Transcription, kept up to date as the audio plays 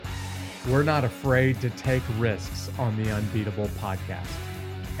We're not afraid to take risks on the Unbeatable podcast.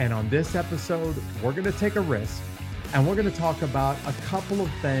 And on this episode, we're going to take a risk and we're going to talk about a couple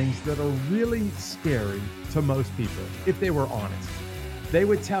of things that are really scary to most people, if they were honest. They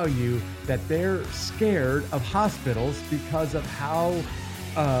would tell you that they're scared of hospitals because of how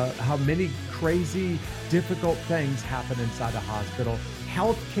many crazy, difficult things happen inside a hospital.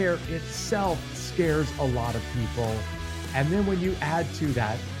 Healthcare itself scares a lot of people. And then when you add to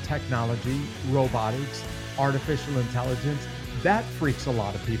that technology, robotics, artificial intelligence, that freaks a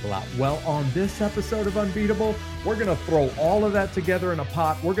lot of people out. Well, on this episode of Unbeatable, we're going to throw all of that together in a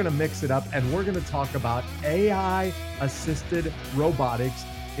pot. We're going to mix it up and we're going to talk about AI-assisted robotics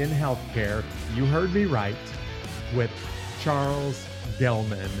in healthcare. You heard me right, with Charles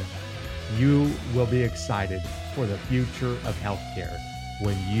Gellman. You will be excited for the future of healthcare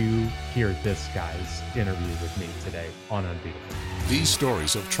when you hear this guy's interview with me today on Unbeatable. These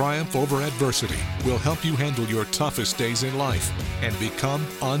stories of triumph over adversity will help you handle your toughest days in life and become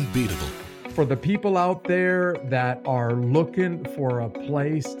unbeatable. For the people out there that are looking for a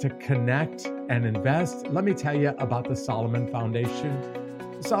place to connect and invest, let me tell you about the Solomon Foundation.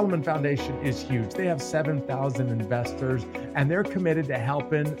 The Solomon Foundation is huge. They have 7,000 investors, and they're committed to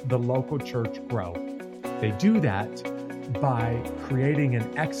helping the local church grow. They do that by creating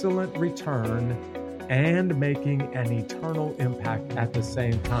an excellent return and making an eternal impact at the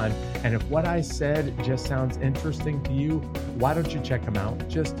same time. And if what I said just sounds interesting to you, why don't you check them out?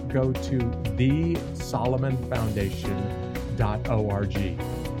 Just go to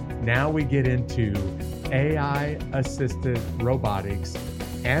thesolomonfoundation.org. Now we get into AI-assisted robotics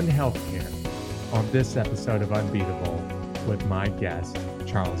and healthcare on this episode of Unbeatable with my guest,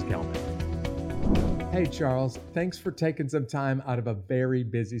 Charles Gellman. Hey, Charles, thanks for taking some time out of a very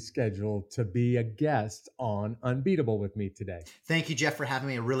busy schedule to be a guest on Unbeatable with me today. Thank you, Jeff, for having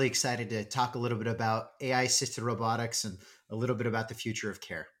me. I'm really excited to talk a little bit about AI-assisted robotics and a little bit about the future of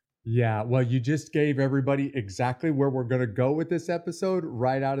care. Yeah, well, you just gave everybody exactly where we're going to go with this episode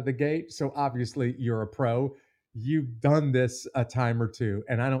right out of the gate. So obviously you're a pro. You've done this a time or two,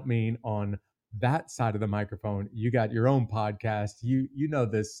 and I don't mean on that side of the microphone. You got your own podcast. You know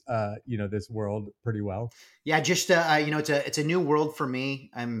this this world pretty well. Yeah, just it's a new world for me.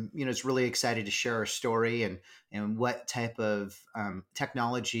 I'm it's really excited to share our story and what type of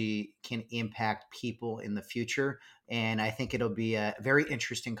technology can impact people in the future. And I think it'll be a very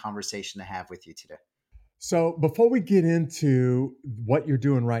interesting conversation to have with you today. So before we get into what you're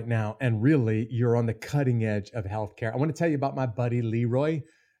doing right now, and really you're on the cutting edge of healthcare, I want to tell you about my buddy Leroy.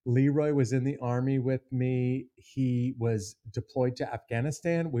 Leroy was in the Army with me. He was deployed to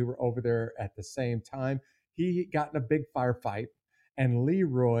Afghanistan. We were over there at the same time. He got in a big firefight, and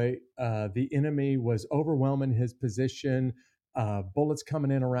Leroy, the enemy was overwhelming his position, bullets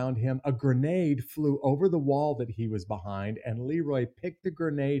coming in around him. A grenade flew over the wall that he was behind, and Leroy picked the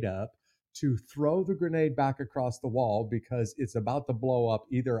grenade up to throw the grenade back across the wall because it's about to blow up.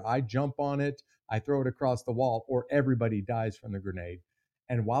 Either I jump on it, I throw it across the wall, or everybody dies from the grenade.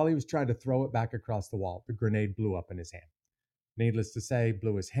 And while he was trying to throw it back across the wall, the grenade blew up in his hand. Needless to say,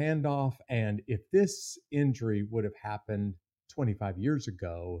 blew his hand off. And if this injury would have happened 25 years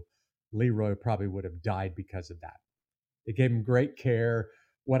ago, Leroy probably would have died because of that. It gave him great care.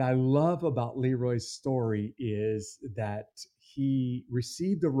 What I love about Leroy's story is that he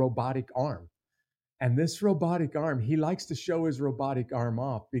received a robotic arm. And this robotic arm, he likes to show his robotic arm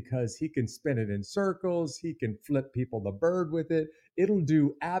off because he can spin it in circles. He can flip people the bird with it. It'll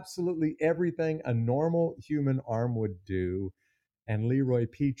do absolutely everything a normal human arm would do. And Leroy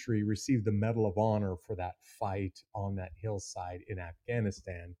Petrie received the Medal of Honor for that fight on that hillside in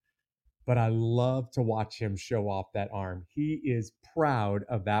Afghanistan. But I love to watch him show off that arm. He is proud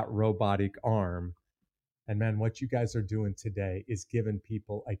of that robotic arm. And man, what you guys are doing today is giving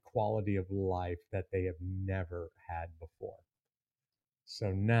people a quality of life that they have never had before.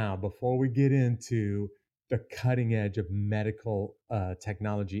 So now, before we get into the cutting edge of medical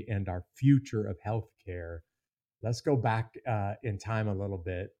technology and our future of healthcare, let's go back in time a little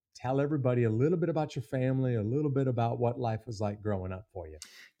bit. Tell everybody a little bit about your family, a little bit about what life was like growing up for you.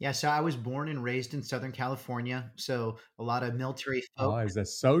 Yeah, so I was born and raised in Southern California. So a lot of military Oh, folk. as a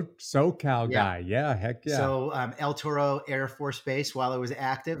SoCal Yeah. guy. Yeah, heck yeah. So El Toro Air Force Base, while it was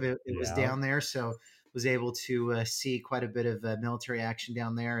active, it was Yeah. down there. So was able to see quite a bit of military action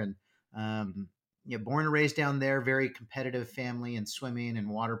down there. And born and raised down there, very competitive family in swimming and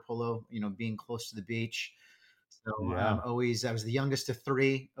water polo, being close to the beach. So Yeah. I was the youngest of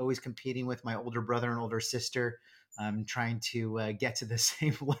three, always competing with my older brother and older sister, trying to get to the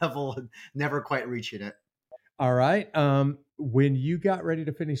same level and never quite reaching it. All right. When you got ready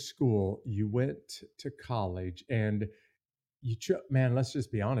to finish school, you went to college and man, let's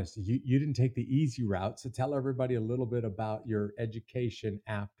just be honest. You didn't take the easy route. So tell everybody a little bit about your education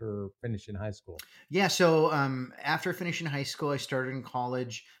after finishing high school. Yeah, so after finishing high school, I started in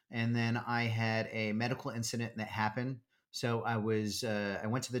college, and then I had a medical incident that happened. So I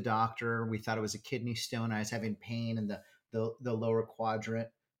went to the doctor. We thought it was a kidney stone. I was having pain in the lower quadrant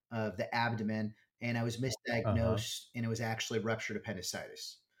of the abdomen, and I was Uh-huh. misdiagnosed, and it was actually ruptured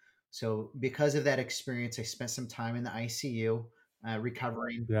appendicitis. So because of that experience, I spent some time in the ICU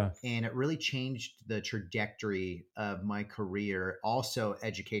recovering, Yeah. and it really changed the trajectory of my career, also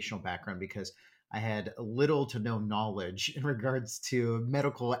educational background, because I had little to no knowledge in regards to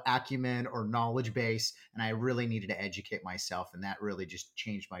medical acumen or knowledge base, and I really needed to educate myself, and that really just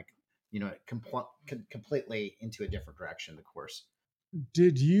changed my, completely into a different direction. The course.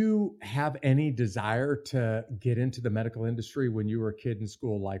 Did you have any desire to get into the medical industry when you were a kid in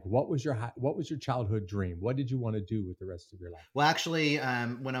school? Like, what was your childhood dream? What did you want to do with the rest of your life? Well, actually,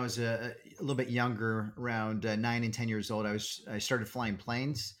 when I was a little bit younger, around 9 and 10 years old, I started flying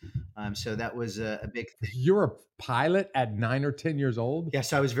planes. So that was a big. You're a pilot at 9 or 10 years old. Yeah,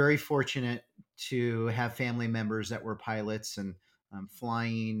 so I was very fortunate to have family members that were pilots and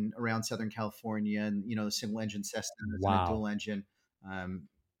flying around Southern California, and the single engine Cessnas and a dual Wow. engine. Um,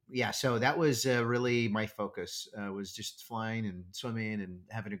 yeah, so that was really my focus, was just flying and swimming and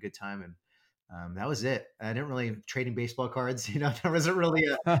having a good time, and that was it. I didn't really trading baseball cards. There wasn't really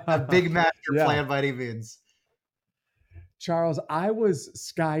a big master Yeah. plan by any means. Charles, I was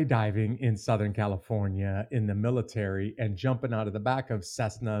skydiving in Southern California in the military and jumping out of the back of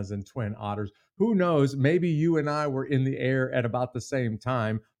Cessnas and Twin Otters. Who knows? Maybe you and I were in the air at about the same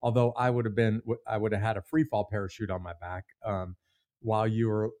time. Although I would have had a free fall parachute on my back while you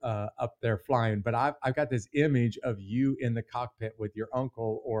were up there flying. But I've got this image of you in the cockpit with your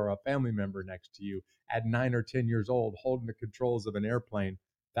uncle or a family member next to you at 9 or 10 years old, holding the controls of an airplane.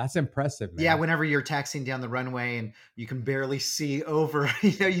 That's impressive, Yeah, man. whenever you're taxiing down the runway and you can barely see over,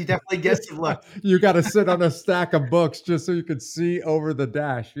 you definitely get some look. You got to sit on a stack of books just so you could see over the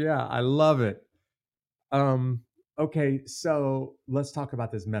dash. Yeah, I love it. Um, okay, so let's talk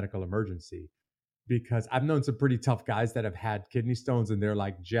about this medical emergency because I've known some pretty tough guys that have had kidney stones and they're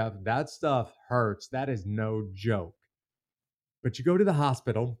like, Jeff, that stuff hurts. That is no joke. But you go to the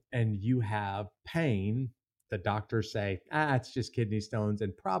hospital and you have pain. The doctors say, it's just kidney stones.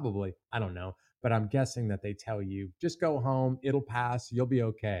 And probably, I don't know, but I'm guessing that they tell you, just go home. It'll pass. You'll be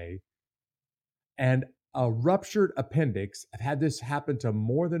okay. And a ruptured appendix, I've had this happen to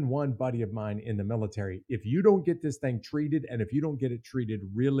more than one buddy of mine in the military. If you don't get this thing treated, and if you don't get it treated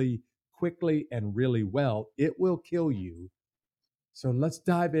really quickly and really well, it will kill you. So let's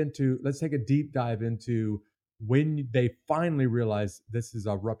take a deep dive into when they finally realize this is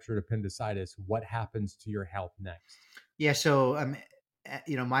a ruptured appendicitis, what happens to your health next? Yeah, so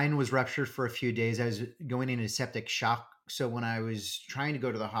mine was ruptured for a few days. I was going into septic shock. So when I was trying to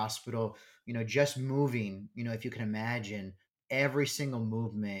go to the hospital, just moving, if you can imagine, every single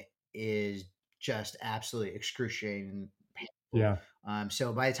movement is just absolutely excruciating and painful. Yeah.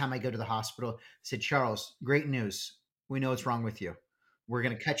 So by the time I go to the hospital, I said, Charles, great news. We know what's wrong with you. We're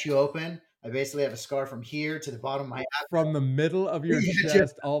going to cut you open. I basically have a scar from here to the bottom of my From the middle of your abdomen.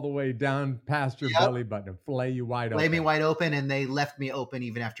 chest all the way down past your belly button and fillet you wide Lay me open. wide open, and they left me open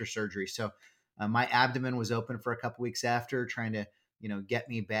even after surgery. So my abdomen was open for a couple weeks after, trying to get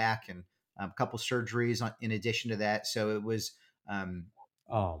me back, and a couple surgeries in addition to that. So um,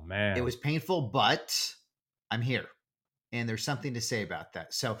 Oh it man. was painful, but I'm here, and there's something to say about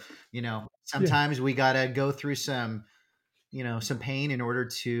that. So Yeah. sometimes we gotta go through some pain in order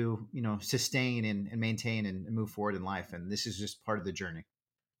to sustain and maintain and move forward in life, and this is just part of the journey.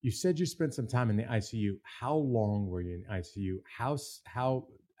 You said you spent some time in the ICU. How long were you in ICU?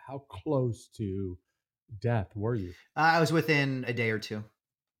 How close to death were you? I was within a day or two.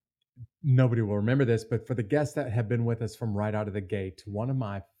 Nobody will remember this, but for the guests that have been with us from right out of the gate, one of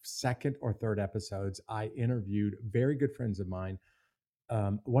my second or third episodes, I interviewed very good friends of mine.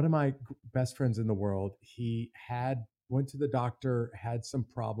 One of my best friends in the world, he had went to the doctor, had some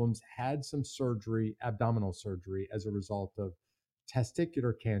problems, had some surgery, abdominal surgery as a result of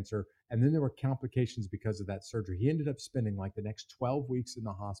testicular cancer, and then there were complications because of that surgery. He ended up spending like the next 12 weeks in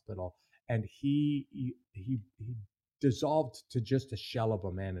the hospital, and he dissolved to just a shell of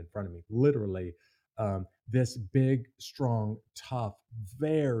a man in front of me, literally. This big, strong, tough,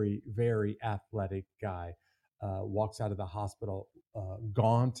 very, very athletic guy walks out of the hospital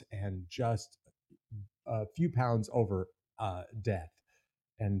gaunt and just a few pounds over death.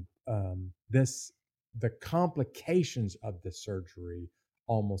 And this the complications of the surgery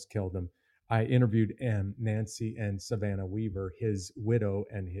almost killed him. I interviewed Nancy and Savannah Weaver, his widow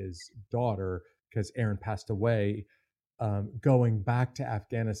and his daughter, because Aaron passed away going back to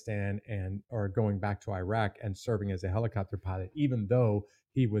Afghanistan and or going back to Iraq and serving as a helicopter pilot, even though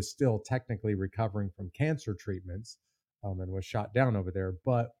he was still technically recovering from cancer treatments and was shot down over there.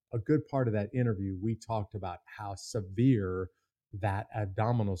 But a good part of that interview, we talked about how severe that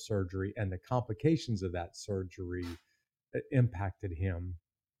abdominal surgery and the complications of that surgery impacted him.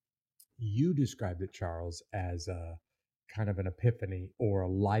 You described it, Charles, as a kind of an epiphany or a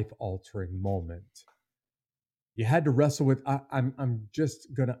life altering moment. You had to wrestle with. I'm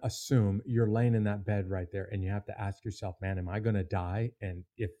just gonna assume you're laying in that bed right there, and you have to ask yourself, man, am I gonna die? And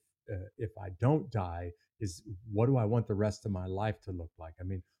if I don't die, is what do I want the rest of my life to look like? I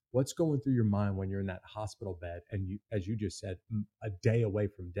mean, what's going through your mind when you're in that hospital bed and you, as you just said, a day away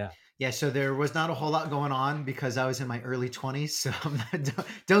from death? Yeah, so there was not a whole lot going on because I was in my early 20s. So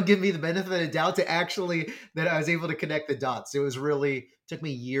don't give me the benefit of the doubt to actually that I was able to connect the dots. It was really took me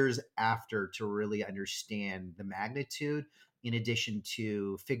years after to really understand the magnitude, in addition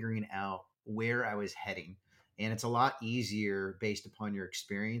to figuring out where I was heading. And it's a lot easier based upon your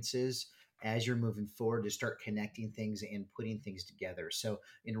experiences as you're moving forward to start connecting things and putting things together. So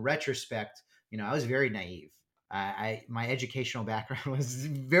in retrospect, I was very naive. My educational background was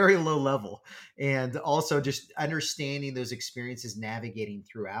very low level, and also just understanding those experiences, navigating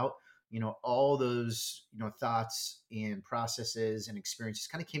throughout, all those thoughts and processes and experiences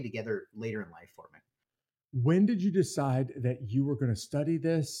kind of came together later in life for me. When did you decide that you were going to study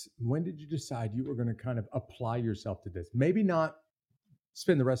this? When did you decide you were going to kind of apply yourself to this? Maybe not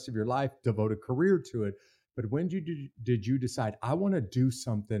spend the rest of your life, devote a career to it. But when did you decide I want to do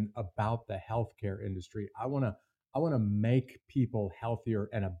something about the healthcare industry? I want to make people healthier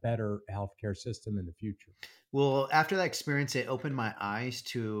and a better healthcare system in the future. Well, after that experience, it opened my eyes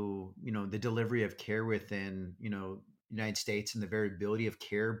to, the delivery of care within, United States and the variability of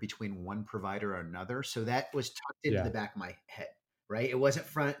care between one provider or another. So that was tucked into the Yeah. back of my head, right? It wasn't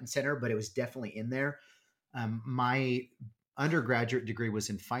front and center, but it was definitely in there. My undergraduate degree was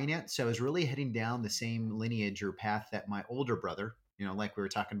in finance, so I was really heading down the same lineage or path that my older brother, like we were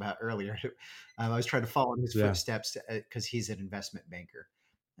talking about earlier. I was trying to follow in his Yeah. footsteps because he's an investment banker.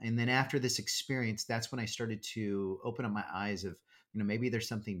 And then after this experience, that's when I started to open up my eyes of, maybe there's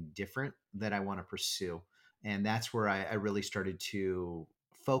something different that I want to pursue. And that's where I really started to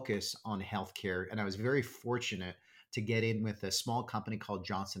focus on healthcare. And I was very fortunate to get in with a small company called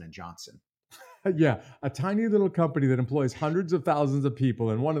Johnson and Johnson. Yeah, a tiny little company that employs hundreds of thousands of people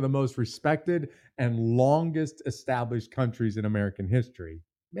in one of the most respected and longest established countries in American history.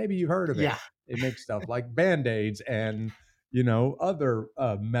 Maybe you've heard of it. Yeah. They make stuff like Band-Aids and other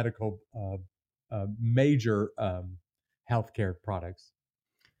medical major healthcare products.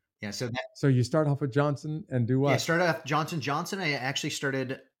 Yeah. So So you start off with Johnson and do Yeah, what? started off Johnson Johnson. I actually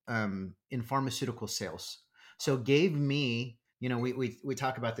started in pharmaceutical sales. So gave me, we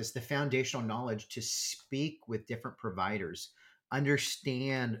talk about this, the foundational knowledge to speak with different providers,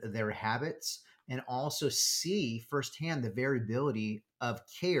 understand their habits, and also see firsthand the variability of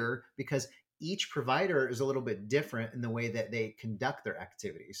care because each provider is a little bit different in the way that they conduct their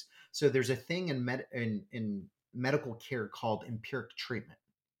activities. So there's a thing in medical care called empiric treatment.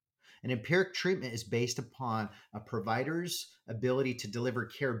 An empiric treatment is based upon a provider's ability to deliver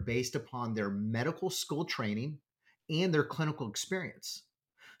care based upon their medical school training and their clinical experience.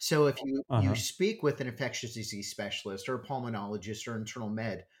 So if you Uh-huh. speak with an infectious disease specialist or a pulmonologist or internal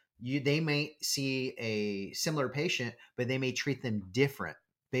med, they may see a similar patient, but they may treat them different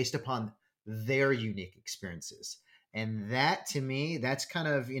based upon their unique experiences. And that to me, that's kind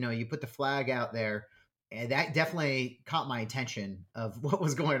of, you put the flag out there, and that definitely caught my attention of what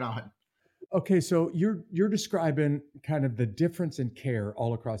was going on. Okay, so you're describing kind of the difference in care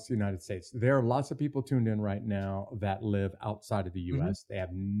all across the United States. There are lots of people tuned in right now that live outside of the Mhm. US. They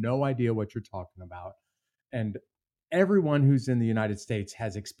have no idea what you're talking about. And everyone who's in the United States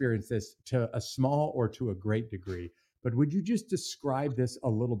has experienced this to a small or to a great degree. But would you just describe this a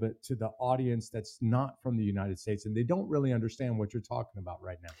little bit to the audience that's not from the United States and they don't really understand what you're talking about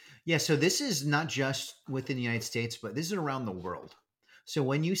right now? Yeah, so this is not just within the United States, but this is around the world. So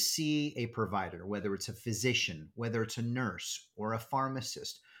when you see a provider, whether it's a physician, whether it's a nurse or a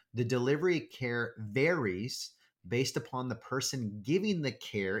pharmacist, the delivery of care varies based upon the person giving the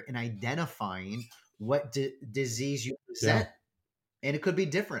care and identifying what disease you Yeah. present, and it could be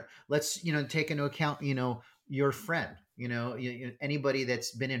different. Let's take into account your friend, anybody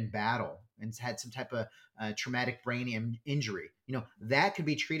that's been in battle and had some type of traumatic brain injury, that could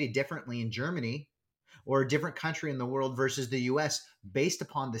be treated differently in Germany or a different country in the world versus the US based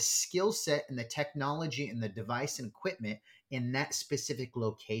upon the skill set and the technology and the device and equipment in that specific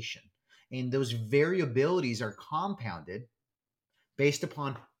location. And those variabilities are compounded based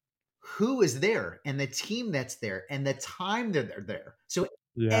upon who is there and the team that's there and the time that they're there. So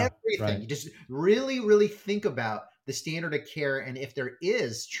Yeah, everything, right. you just really, really think about the standard of care and if there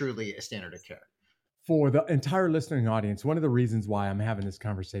is truly a standard of care. For the entire listening audience, one of the reasons why I'm having this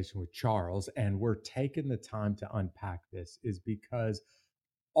conversation with Charles and we're taking the time to unpack this is because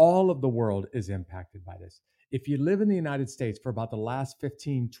all of the world is impacted by this. If you live in the United States for about the last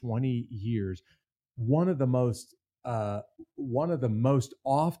 15, 20 years, one of the most uh, one of the most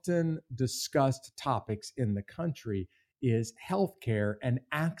often discussed topics in the country is healthcare and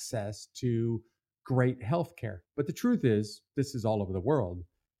access to great healthcare. But the truth is, this is all over the world.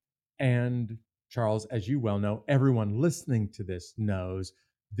 And Charles, as you well know, everyone listening to this knows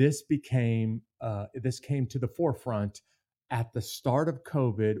this came to the forefront at the start of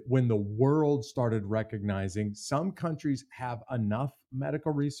COVID when the world started recognizing some countries have enough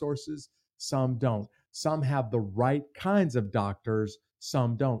medical resources, some don't. Some have the right kinds of doctors,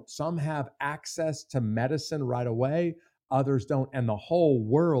 some don't. Some have access to medicine right away, others don't. And the whole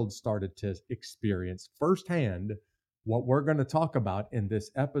world started to experience firsthand what we're going to talk about in this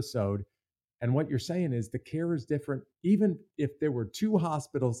episode. And what you're saying is the care is different. Even if there were two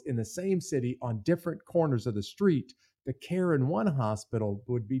hospitals in the same city on different corners of the street, the care in one hospital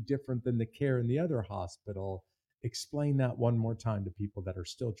would be different than the care in the other hospital. Explain that one more time to people that are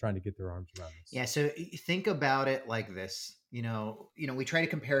still trying to get their arms around this. Yeah, so think about it like this. We try to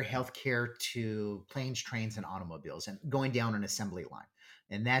compare healthcare to planes, trains, and automobiles, and going down an assembly line,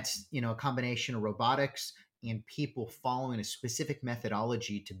 and that's a combination of robotics and people following a specific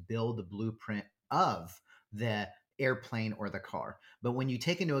methodology to build the blueprint of the airplane or the car. But when you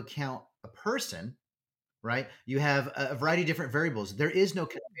take into account a person, right, you have a variety of different variables. There is no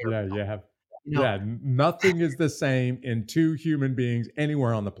conveyor Yeah, belt. you have. You know, Yeah, nothing is the same in two human beings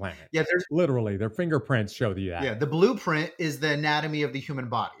anywhere on the planet. yeah, there's Literally, their fingerprints show you Yeah, that. the blueprint is the anatomy of the human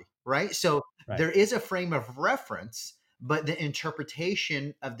body, right? So Right. there is a frame of reference, but the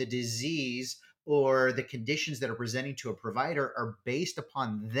interpretation of the disease or the conditions that are presenting to a provider are based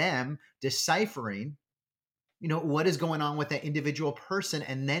upon them deciphering, what is going on with that individual person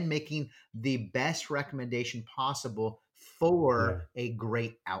and then making the best recommendation possible for Yeah. a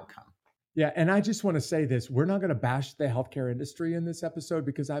great outcome. Yeah, and I just want to say this. We're not going to bash the healthcare industry in this episode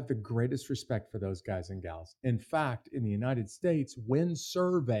because I have the greatest respect for those guys and gals. In fact, in the United States, when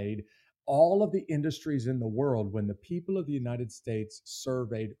surveyed, all of the industries in the world, when the people of the United States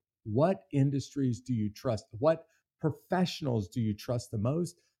surveyed what industries do you trust, what professionals do you trust the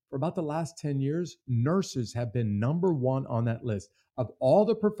most, for about the last 10 years, nurses have been number one on that list. Of all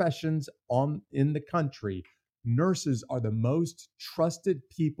the professions in the country, nurses are the most trusted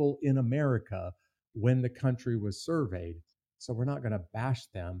people in America when the country was surveyed. So we're not going to bash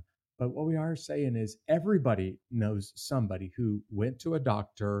them. But what we are saying is everybody knows somebody who went to a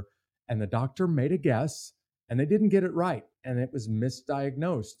doctor and the doctor made a guess and they didn't get it right and it was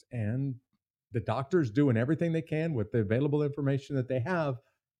misdiagnosed. And the doctor's doing everything they can with the available information that they have,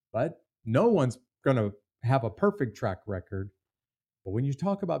 but no one's going to have a perfect track record. But when you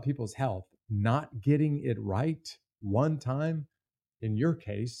talk about people's health, not getting it right one time, in your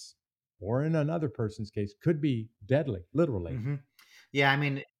case or in another person's case, could be deadly, literally. Hmm. Yeah, I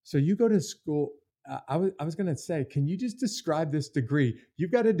mean, So you go to school. I was going to say, can you just describe this degree?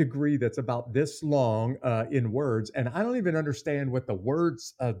 You've got a degree that's about this long in words, and I don't even understand what the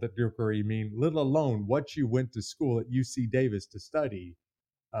words of the degree mean, let alone what you went to school at UC Davis to study.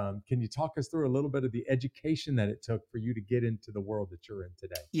 Can you talk us through a little bit of the education that it took for you to get into the world that you're in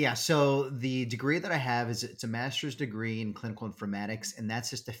today? yeah, so the degree that I have is it's a master's degree in clinical informatics, and that's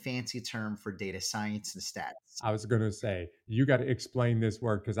just a fancy term for data science and stats. I was going to say, you got to explain this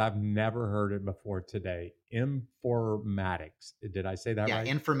word because I've never heard it before today. Informatics. Did I say that Yeah, right?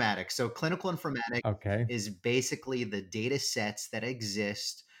 informatics. So clinical informatics Okay. is basically the data sets that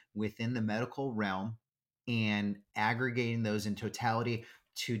exist within the medical realm and aggregating those in totality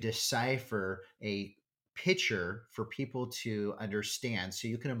to decipher a picture for people to understand so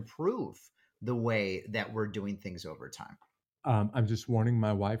you can improve the way that we're doing things over time. I'm just warning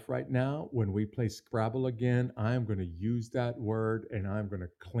my wife right now. When we play Scrabble again, I am going to use that word and I'm going to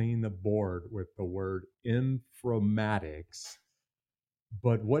clean the board with the word informatics.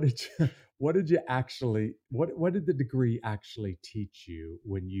 But what did you what did you actually what did the degree actually teach you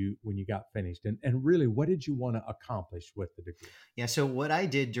when you got finished? And really, what did you want to accomplish with the degree? Yeah. So what I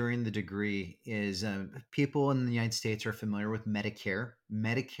did during the degree is people in the United States are familiar with Medicare.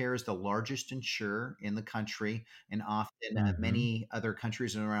 Medicare is the largest insurer in the country, and often Hmm. many other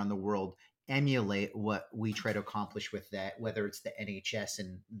countries around the world emulate what we try to accomplish with that, whether it's the NHS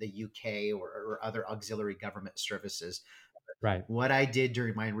in the UK or other auxiliary government services. Right. What I did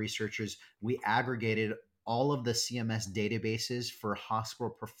during my research is we aggregated all of the CMS databases for hospital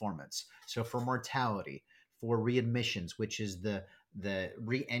performance. So for mortality, for readmissions, which is the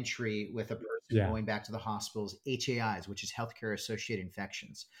reentry with a person Yeah. going back to the hospitals, HAIs, which is healthcare associated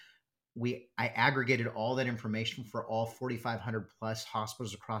infections. I aggregated all that information for all 4,500 plus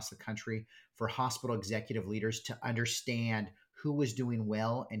hospitals across the country for hospital executive leaders to understand who was doing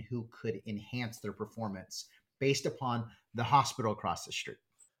well and who could enhance their performance based upon the hospital across the street.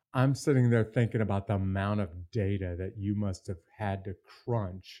 I'm sitting there thinking about the amount of data that you must have had to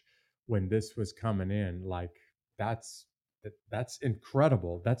crunch when this was coming in. Like that's that's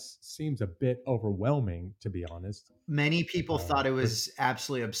incredible. That seems a bit overwhelming, to be honest. Many people thought it For was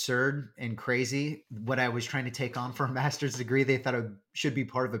absolutely absurd and crazy what I was trying to take on for a master's degree. They thought it should be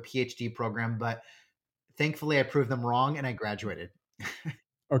part of a PhD program, but thankfully I proved them wrong and I graduated.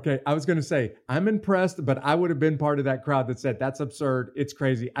 Okay, I was going to say I'm impressed, but I would have been part of that crowd that said that's absurd. It's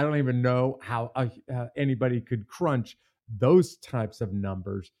crazy. I don't even know how anybody could crunch those types of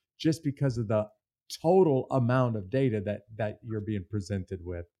numbers just because of the total amount of data that you're being presented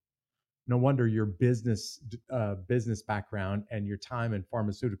with. No wonder your business background and your time in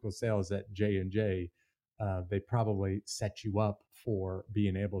pharmaceutical sales at J&J, they probably set you up for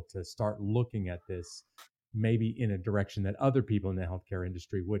being able to start looking at this maybe in a direction that other people in the healthcare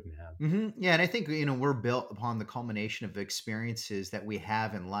industry wouldn't have. Yeah, and I think we're built upon the culmination of experiences that we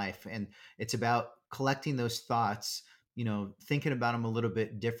have in life, and it's about collecting those thoughts. Thinking about them a little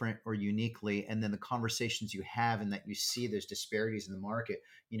bit different or uniquely, and then the conversations you have, and that you see those disparities in the market.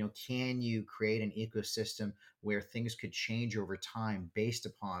 Can you create an ecosystem where things could change over time based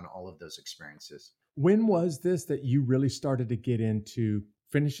upon all of those experiences? When was this that you really started to get into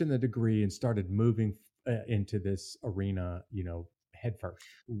finishing the degree and started moving into this arena, head first?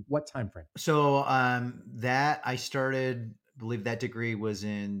 What time frame? So that I started, I believe that degree was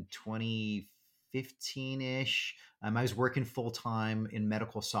in 2015 ish. I was working full time in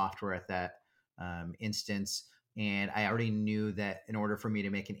medical software at that instance. And I already knew that in order for me to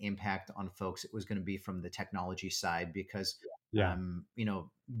make an impact on folks, it was going to be from the technology side because, Yeah. um, you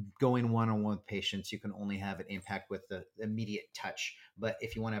know, going one on one with patients, you can only have an impact with the immediate touch. But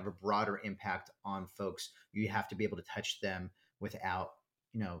if you want to have a broader impact on folks, you have to be able to touch them without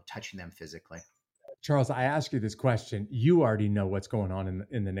touching them physically. Charles, I ask you this question. You already know what's going on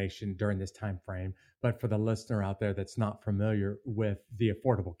in the nation during this time frame, but for the listener out there that's not familiar with the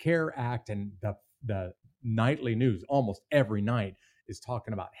Affordable Care Act and the nightly news, almost every night is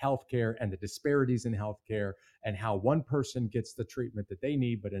talking about healthcare and the disparities in healthcare and how one person gets the treatment that they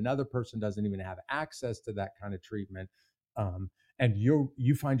need, but another person doesn't even have access to that kind of treatment. Um, and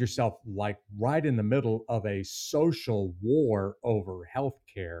you find yourself like right in the middle of a social war over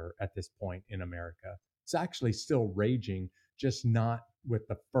healthcare at this point in America. It's actually still raging, just not with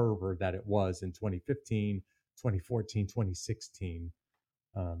the fervor that it was in 2015, 2014, 2016.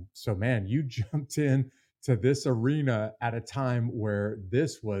 So man, you jumped in to this arena at a time where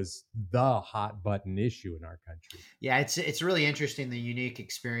this was the hot button issue in our country. Yeah, it's really interesting, the unique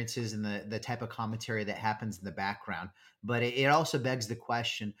experiences and the type of commentary that happens in the background. But it also begs the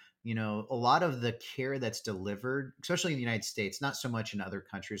question. A lot of the care that's delivered, especially in the United States, not so much in other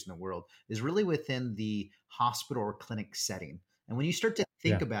countries in the world, is really within the hospital or clinic setting. And when you start to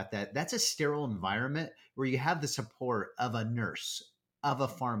think Yeah. about that, that's a sterile environment where you have the support of a nurse, of a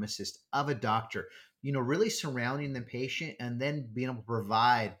pharmacist, of a doctor, really surrounding the patient and then being able to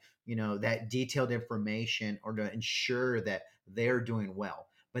provide that detailed information or to ensure that they're doing well.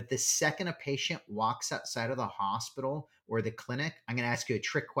 But the second a patient walks outside of the hospital or the clinic, I'm going to ask you a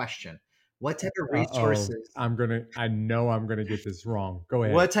trick question. What type of Oh, resources I know I'm gonna get this wrong. Go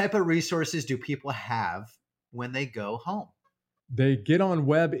ahead. what type of resources do people have when they go home? They get on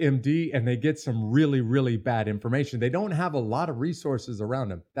WebMD and they get some really, really bad information. They don't have a lot of resources around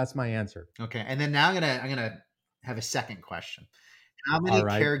them. That's my answer. Okay. And then now I'm going to have a second question. How All many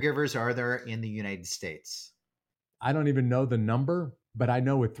right. caregivers are there in the United States? I don't even know the number, but I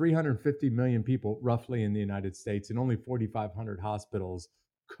know with 350 million people roughly in the United States and only 4,500 hospitals,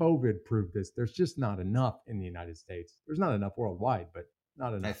 COVID proved this. There's just not enough in the United States. There's not enough worldwide, but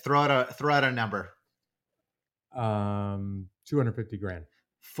not enough. Throw out a number. 250 grand.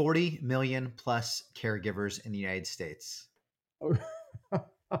 40 million plus caregivers in the United States.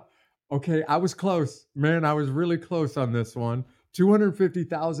 Okay, I was close. Man, I was really close on this one.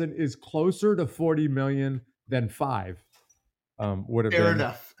 250,000 is closer to 40 million than 5 would have Fair been.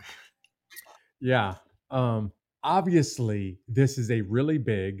 enough. Yeah. Um, Obviously, this is a really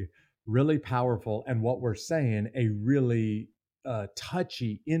big, really powerful, and what we're saying, a really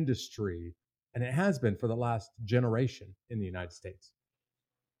touchy industry. And it has been for the last generation in the United States.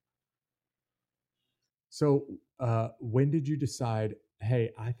 So, when did you decide,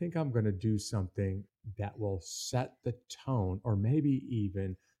 hey, I think I'm going to do something that will set the tone or maybe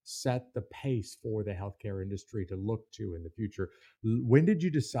even set the pace for the healthcare industry to look to in the future? When did you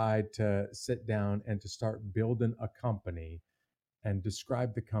decide to sit down and to start building a company and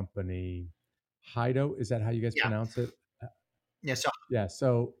describe the company? Hido, is that how you guys Yeah. pronounce it? Yeah. So Yeah.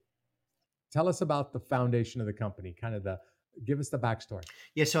 So, tell us about the foundation of the company, kind of give us the backstory.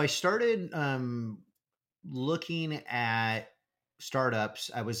 I started looking at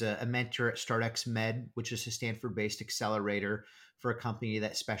startups. I was a mentor at StartX Med, which is a Stanford-based accelerator for a company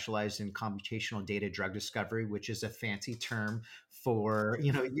that specialized in computational data drug discovery, which is a fancy term for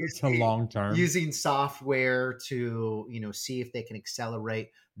It's a long term. using software to see if they can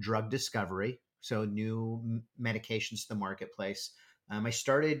accelerate drug discovery. So new medications to the marketplace. I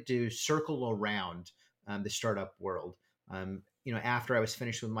started to circle around the startup world. After I was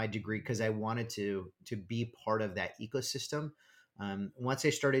finished with my degree, because I wanted to be part of that ecosystem. Once I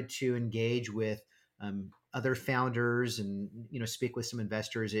started to engage with other founders and speak with some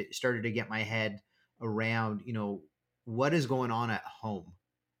investors, it started to get my head around what is going on at home,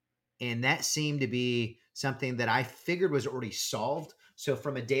 and that seemed to be something that I figured was already solved. So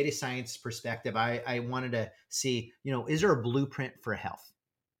from a data science perspective, I wanted to see is there a blueprint for health?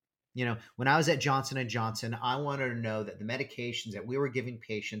 When I was at Johnson and Johnson, I wanted to know that the medications that we were giving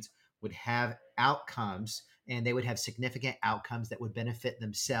patients would have outcomes, and they would have significant outcomes that would benefit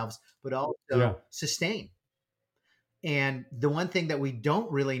themselves, but Yeah. also sustain. And the one thing that we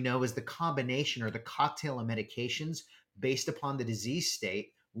don't really know is the combination or the cocktail of medications based upon the disease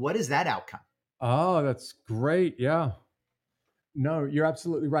state. What is that outcome? Oh, that's great. Yeah. No, you're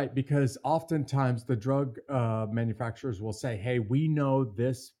absolutely right. Because oftentimes the drug manufacturers will say, hey, we know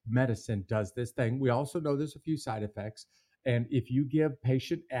this medicine does this thing. We also know there's a few side effects. And if you give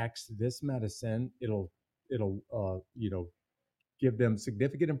patient X this medicine, it'll give them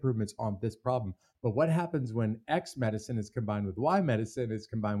significant improvements on this problem. But what happens when X medicine is combined with Y medicine, is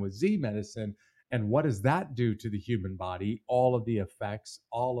combined with Z medicine? And what does that do to the human body? All of the effects,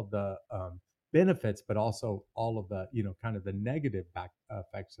 all of the benefits, but also all of the, kind of the negative back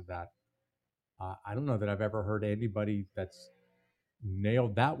effects of that. I don't know that I've ever heard anybody that's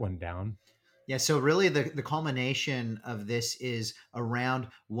nailed that one down. Yeah, so really the culmination of this is around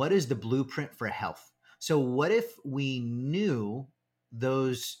what is the blueprint for health? So what if we knew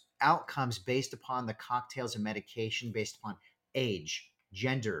those outcomes based upon the cocktails of medication based upon age,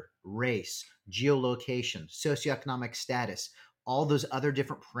 gender, race, geolocation, socioeconomic status, all those other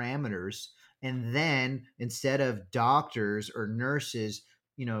different parameters, and then instead of doctors or nurses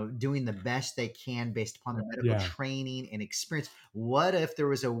doing the best they can based upon their medical Yeah. training and experience, what if there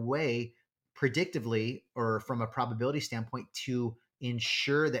was a way predictively or from a probability standpoint to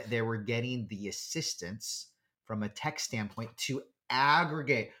ensure that they were getting the assistance from a tech standpoint to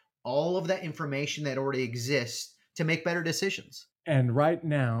aggregate all of that information that already exists to make better decisions? And right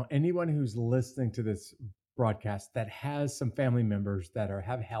now, anyone who's listening to this broadcast that has some family members that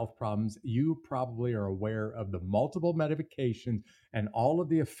have health problems, you probably are aware of the multiple medications and all of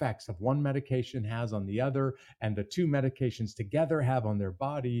the effects of one medication has on the other, and the two medications together have on their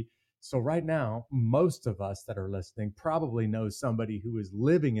body. So right now, most of us that are listening probably know somebody who is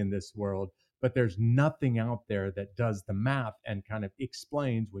living in this world, but there's nothing out there that does the math and kind of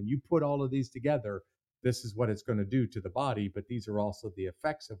explains when you put all of these together, this is what it's going to do to the body, but these are also the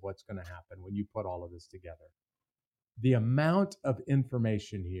effects of what's going to happen when you put all of this together. The amount of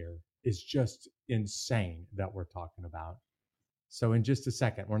information here is just insane that we're talking about. So, in just a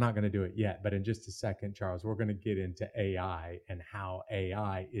second, we're not going to do it yet, but in just a second, Charles, we're going to get into AI and how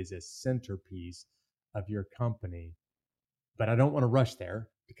AI is a centerpiece of your company. But I don't want to rush there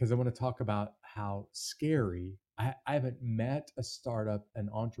because I want to talk about how scary. I haven't met a startup, an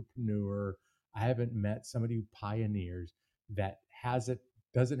entrepreneur. I haven't met somebody who pioneers that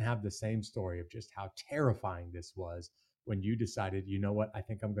doesn't have the same story of just how terrifying this was when you decided, you know what, I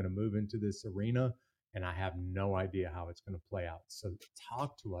think I'm going to move into this arena and I have no idea how it's going to play out. So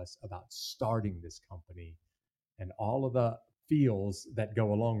talk to us about starting this company and all of the feels that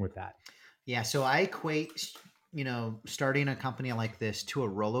go along with that. Yeah, so I equate starting a company like this to a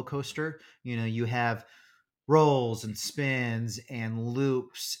roller coaster, you have rolls and spins and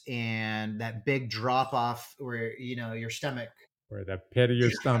loops and that big drop off where, your stomach. Where the pit of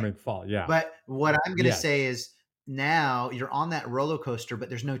your stomach fall. Yeah. But what I'm going to say Yes. is now you're on that roller coaster, but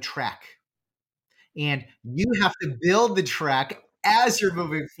there's no track. And you have to build the track as you're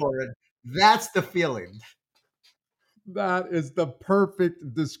moving forward. That's the feeling. That is the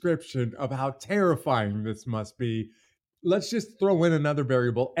perfect description of how terrifying this must be. Let's just throw in another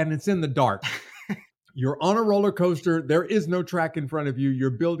variable, and it's in the dark. You're on a roller coaster. There is no track in front of you.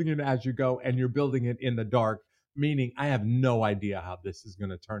 You're building it as you go, and you're building it in the dark, meaning I have no idea how this is going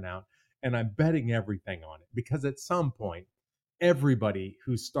to turn out. And I'm betting everything on it because at some point, everybody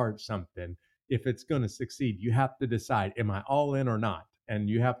who starts something, if it's going to succeed, you have to decide, am I all in or not? And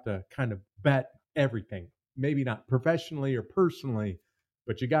you have to kind of bet everything. Maybe not professionally or personally,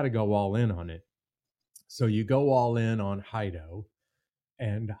 but you got to go all in on it. So you go all in on Hido,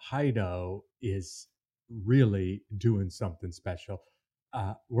 and Hido is really doing something special.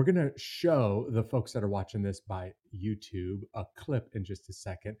 We're going to show the folks that are watching this by YouTube a clip in just a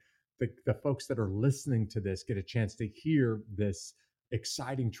second. The folks that are listening to this get a chance to hear this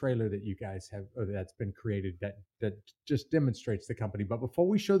exciting trailer that you guys have, or that's been created that just demonstrates the company. But before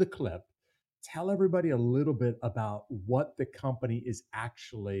we show the clip, tell everybody a little bit about what the company is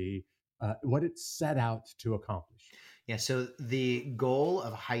actually, what it's set out to accomplish. Yeah, so the goal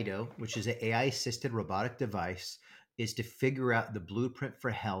of Hido, which is an AI-assisted robotic device, is to figure out the blueprint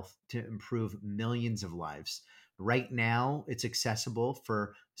for health to improve millions of lives. Right now, it's accessible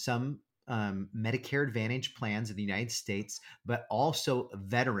for some Medicare Advantage plans in the United States, but also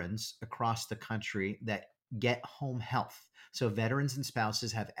veterans across the country that get home health. So veterans and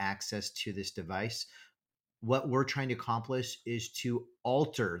spouses have access to this device. What we're trying to accomplish is to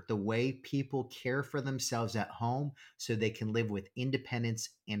alter the way people care for themselves at home so they can live with independence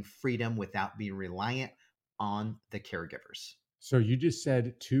and freedom without being reliant on the caregivers. So you just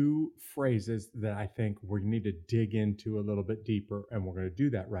said two phrases that I think we need to dig into a little bit deeper, and we're going to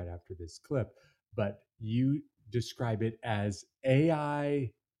do that right after this clip. But you describe it as AI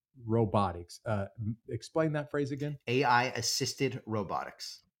robotics. Explain that phrase again. AI assisted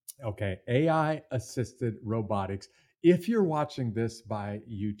robotics. Okay, AI assisted robotics. If you're watching this by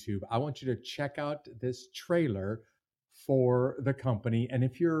YouTube, I want you to check out this trailer for the company. And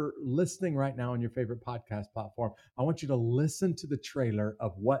if you're listening right now on your favorite podcast platform, I want you to listen to the trailer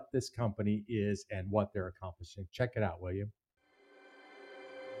of what this company is and what they're accomplishing. Check it out, will you?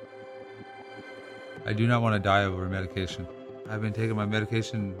 I do not want to die over medication. I've been taking my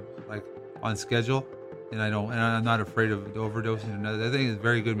medication like on schedule, and I'm not afraid of overdosing. Another, I think it's a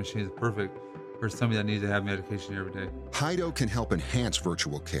very good machine. It's perfect for somebody that needs to have medication every day. Hido can help enhance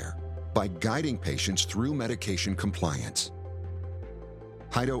virtual care by guiding patients through medication compliance.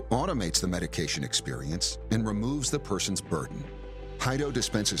 Hido automates the medication experience and removes the person's burden. Hido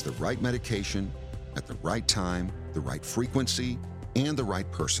dispenses the right medication at the right time, the right frequency, and the right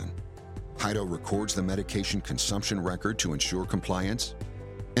person. Hido records the medication consumption record to ensure compliance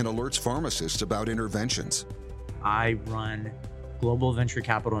and alerts pharmacists about interventions. I run global venture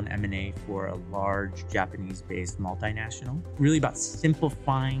capital and M&A for a large Japanese-based multinational, really about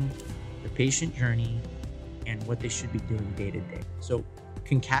simplifying the patient journey and what they should be doing day to day. So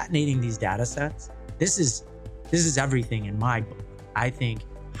concatenating these data sets, this is everything in my book. I think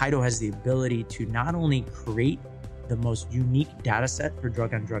Hido has the ability to not only create the most unique data set for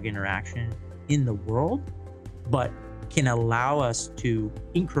drug-on-drug interaction in the world, but can allow us to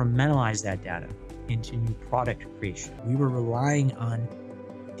incrementalize that data into new product creation. We were relying on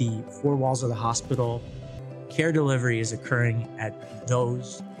the four walls of the hospital. Care delivery is occurring at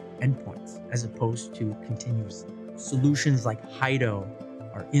those endpoints as opposed to continuously. Solutions like Hido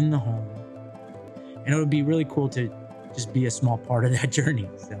are in the home. And it would be really cool to just be a small part of that journey.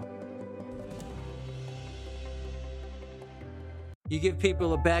 So. You give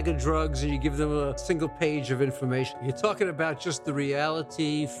people a bag of drugs and you give them a single page of information. You're talking about just the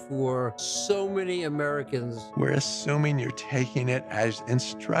reality for so many Americans. We're assuming you're taking it as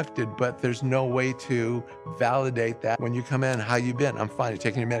instructed, but there's no way to validate that. When you come in, how you been? I'm fine. You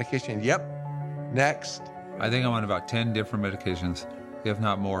taking your medication? Yep. Next. I think I'm on about 10 different medications, if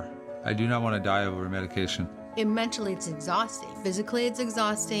not more. I do not want to die over medication. And mentally, it's exhausting. Physically, it's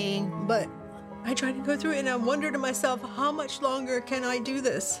exhausting. But I try to go through it and I wonder to myself, how much longer can I do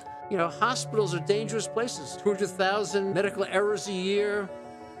this? You know, hospitals are dangerous places. 200,000 medical errors a year.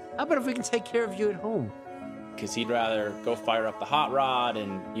 How about if we can take care of you at home? Because he'd rather go fire up the hot rod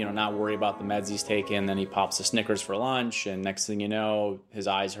and, not worry about the meds he's taking. Then he pops a Snickers for lunch, and next thing you know, his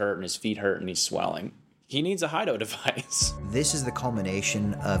eyes hurt and his feet hurt and he's swelling. he needs a Hido device. This is the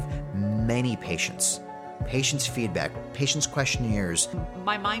culmination of many patients' feedback, patients' questionnaires.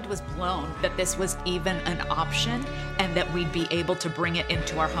 My mind was blown that this was even an option and that we'd be able to bring it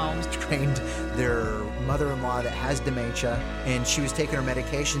into our homes. Trained their mother-in-law that has dementia, and she was taking her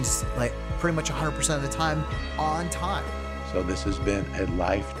medications like pretty much 100% of the time on time. So this has been a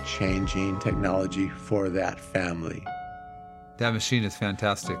life-changing technology for that family. That machine is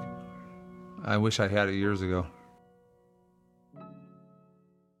fantastic. I wish I had it years ago.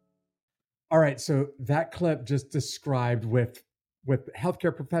 All right, so that clip just described with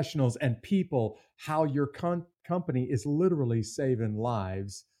healthcare professionals and people how your company is literally saving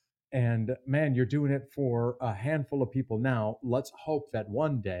lives. And man, you're doing it for a handful of people now. Let's hope that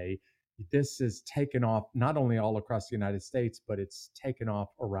one day this is taken off not only all across the United States, but it's taken off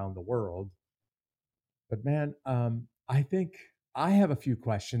around the world. But man, I think I have a few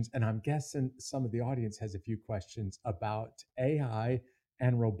questions, and I'm guessing some of the audience has a few questions about AI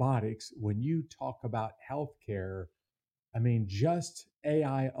and robotics. When you talk about healthcare, I mean, just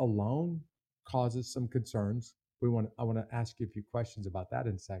AI alone causes some concerns. I want to ask you a few questions about that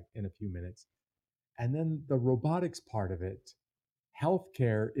in a few minutes. And then the robotics part of it,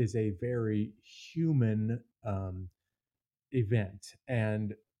 healthcare is a very human event,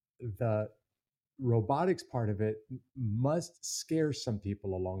 and the robotics part of it must scare some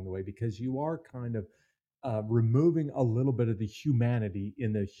people along the way, because you are kind of removing a little bit of the humanity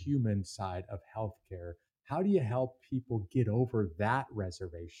in the human side of healthcare. How do you help people get over that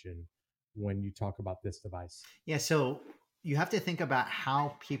reservation when you talk about this device? Yeah, so you have to think about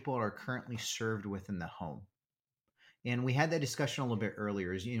how people are currently served within the home. And we had that discussion a little bit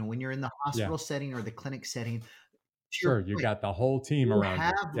earlier, is, when you're in the hospital setting or the clinic setting, Sure, you got the whole team you around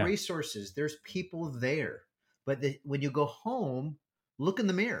have you. Yeah. resources. There's people there. But when you go home, look in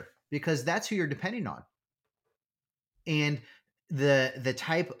the mirror, because that's who you're depending on. And the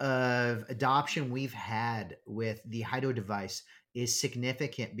type of adoption we've had with the Hido device is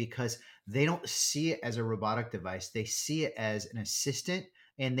significant, because they don't see it as a robotic device. They see it as an assistant,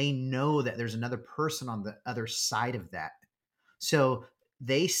 and they know that there's another person on the other side of that. So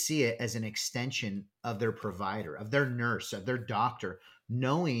they see it as an extension of their provider, of their nurse, of their doctor,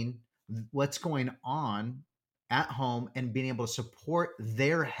 knowing what's going on at home and being able to support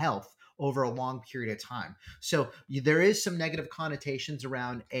their health over a long period of time. So there is some negative connotations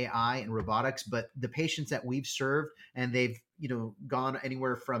around AI and robotics, but the patients that we've served, and they've gone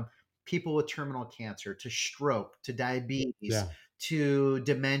anywhere from people with terminal cancer to stroke to diabetes to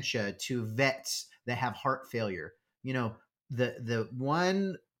dementia to vets that have heart failure. The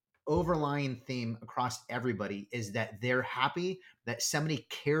one overlying theme across everybody is that they're happy that somebody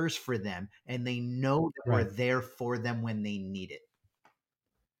cares for them, and they know that we're there for them when they need it.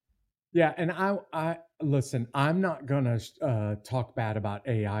 Yeah, and I listen. I'm not gonna talk bad about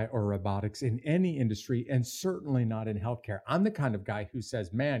AI or robotics in any industry, and certainly not in healthcare. I'm the kind of guy who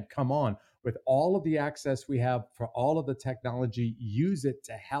says, "Man, come on! With all of the access we have for all of the technology, use it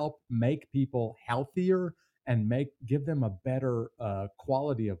to help make people healthier and give them a better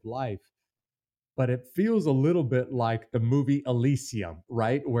quality of life." But it feels a little bit like the movie Elysium,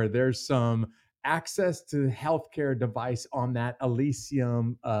 right? Where there's some access to healthcare device on that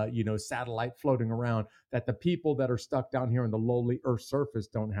Elysium, satellite floating around, that the people that are stuck down here on the lowly Earth surface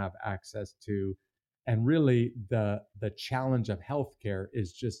don't have access to. And really, the challenge of healthcare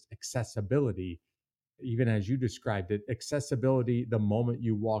is just accessibility. Even as you described it, accessibility, the moment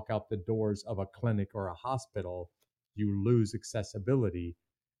you walk out the doors of a clinic or a hospital, you lose accessibility.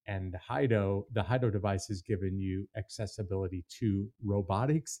 And the Hido device has given you accessibility to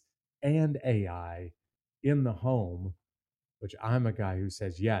robotics and AI in the home, which I'm a guy who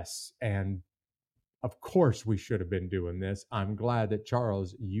says yes. And of course, we should have been doing this. I'm glad that,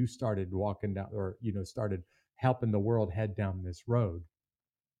 Charles, you started walking down, or started helping the world head down this road.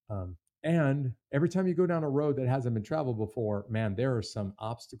 And every time you go down a road that hasn't been traveled before, man, there are some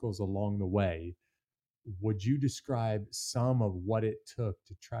obstacles along the way. Would you describe some of what it took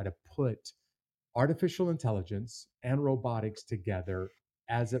to try to put artificial intelligence and robotics together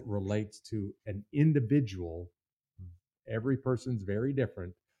as it relates to an individual? Every person's very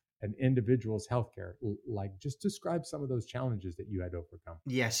different. An individual's healthcare. Like, just describe some of those challenges that you had to overcome.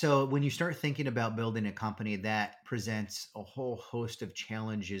 Yeah. So when you start thinking about building a company that presents a whole host of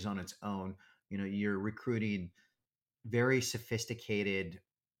challenges on its own, you're recruiting very sophisticated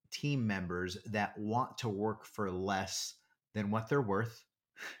team members that want to work for less than what they're worth.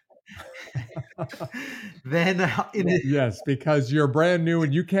 Then yes, because you're brand new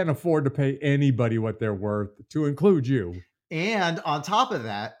and you can't afford to pay anybody what they're worth, to include you. And on top of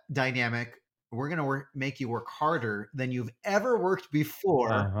that dynamic, we're going to make you work harder than you've ever worked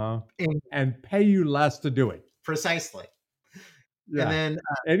before. Uh-huh. And And pay you less to do it. precisely. And Yeah. then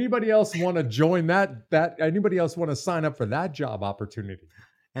Anybody else want to join that anybody else want to sign up for that job opportunity?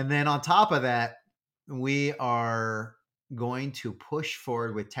 on top of that, we are going to push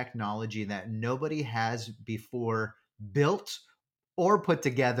forward with technology that nobody has before built or put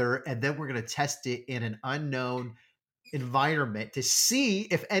together. And then we're going to test it in an unknown environment to see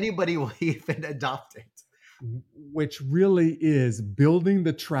if anybody will even adopt it. Which really is building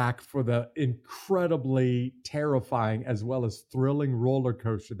the track for the incredibly terrifying as well as thrilling roller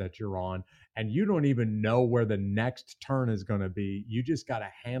coaster that you're on. And you don't even know where the next turn is going to be. You just got to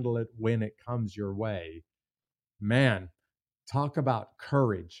handle it when it comes your way. Man, talk about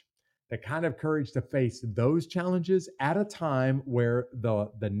courage. The kind of courage to face those challenges at a time where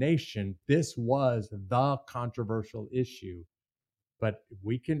the nation, this was the controversial issue. But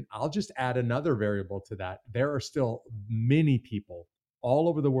I'll just add another variable to that. There are still many people all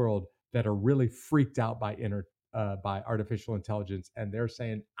over the world that are really freaked out by artificial intelligence. And they're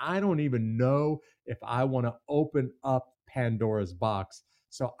saying, I don't even know if I want to open up Pandora's box.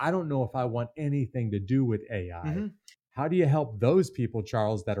 So I don't know if I want anything to do with AI. Mm-hmm. How do you help those people,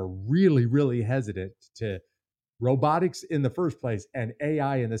 Charles, that are really, really hesitant to robotics in the first place and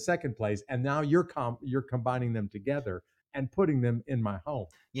AI in the second place, and now you're combining them together and putting them in my home?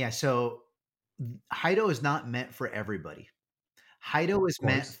 Yeah. So Hido is not meant for everybody. Hido is Of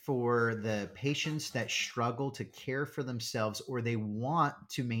meant course. for the patients that struggle to care for themselves or they want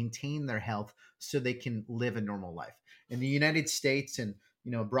to maintain their health so they can live a normal life. In the United States and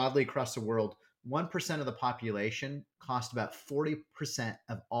broadly across the world, 1% of the population costs about 40%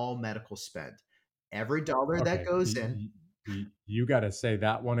 of all medical spend. Every dollar that Okay, goes in, you got to say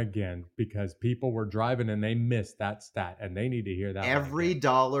that one again because people were driving and they missed that stat, and they need to hear that one every again.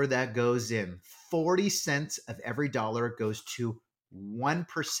 dollar that goes in, 40 cents of every dollar goes to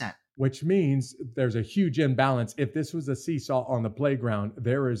 1%. Which means there's a huge imbalance. If this was a seesaw on the playground,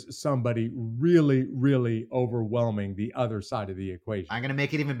 there is somebody really, really overwhelming the other side of the equation. I'm going to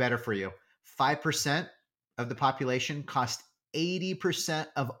make it even better for you. 5% of the population cost 80%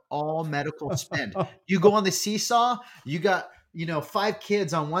 of all medical spend. You go on the seesaw, you got, 5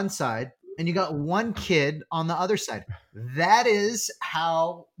 kids on one side and you got 1 kid on the other side. That is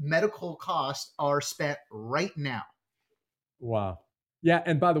how medical costs are spent right now. Wow. Yeah,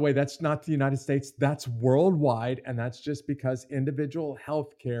 and by the way, that's not the United States, that's worldwide, and that's just because individual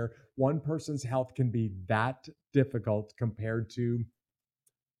healthcare, one person's health can be that difficult compared to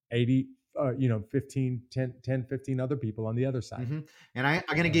 80 15 10 15 other people on the other side. Mm-hmm. And I'm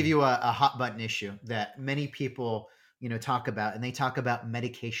going to give you a hot button issue that many people, talk about, and they talk about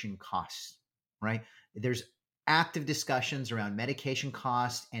medication costs, right? There's active discussions around medication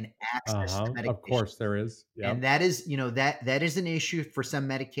costs and access to Of medication. course there is. Yeah. And that is, that is an issue for some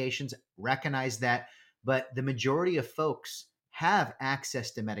medications. Recognize that, but the majority of folks have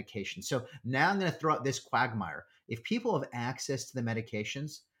access to medication. So now I'm going to throw out this quagmire. If people have access to the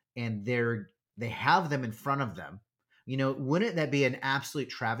medications and they have them in front of them, wouldn't that be an absolute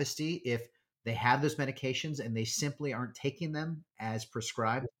travesty if they have those medications and they simply aren't taking them as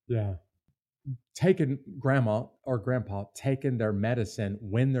prescribed? Yeah. Taking grandma or grandpa taking their medicine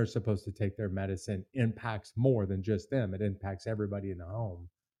when they're supposed to take their medicine impacts more than just them. It impacts everybody in the home,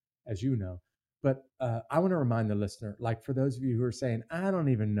 as you know. But I want to remind the listener, like for those of you who are saying, I don't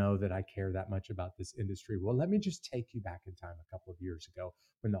even know that I care that much about this industry. Well, let me just take you back in time a couple of years ago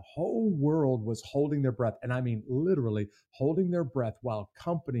when the whole world was holding their breath. And I mean, literally holding their breath while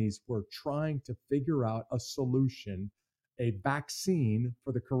companies were trying to figure out a solution, a vaccine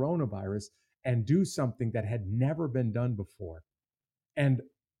for the coronavirus, and do something that had never been done before. And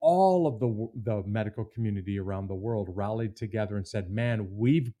all of the medical community around the world rallied together and said, man,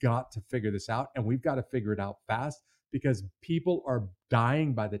 we've got to figure this out, and we've got to figure it out fast because people are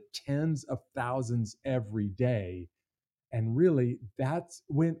dying by the tens of thousands every day. And really, that's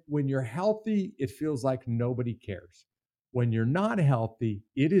when you're healthy, it feels like nobody cares. When you're not healthy,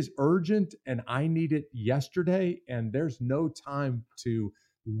 it is urgent and I need it yesterday, and there's no time to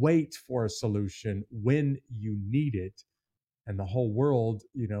wait for a solution when you need it. And the whole world,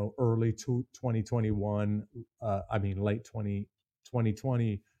 early 2021, late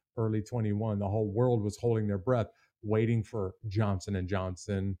 2020, early 21, the whole world was holding their breath, waiting for Johnson and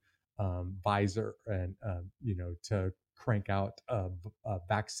Johnson, Pfizer, and to crank out a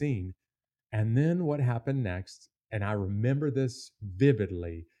vaccine. And then what happened next, and I remember this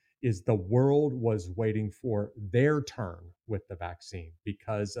vividly, is the world was waiting for their turn with the vaccine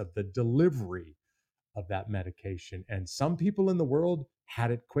because of the delivery of that medication. And some people in the world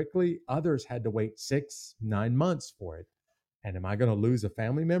had it quickly, others had to wait 6, 9 months for it. And am I going to lose a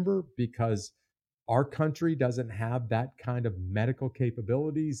family member because our country doesn't have that kind of medical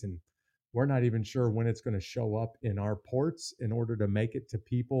capabilities? And we're not even sure when it's going to show up in our ports in order to make it to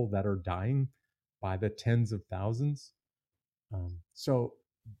people that are dying by the tens of thousands. So,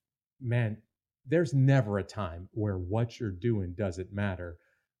 man, there's never a time where what you're doing doesn't matter.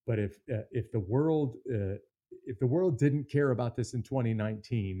 But if the world didn't care about this in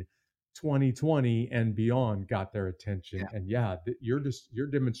 2019, 2020 and beyond got their attention. Yeah. And yeah, you're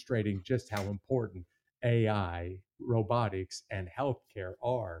demonstrating just how important AI, robotics, and healthcare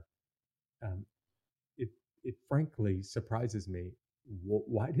are. Um, it it frankly surprises me.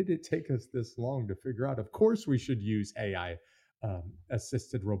 Why did it take us this long to figure out? Of course, we should use AI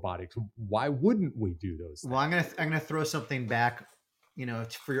assisted robotics. Why wouldn't we do those Well, things? I'm gonna throw something back,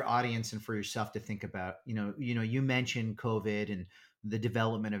 for your audience and for yourself to think about. You mentioned COVID and the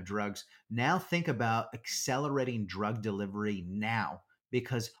development of drugs. Now think about accelerating drug delivery now,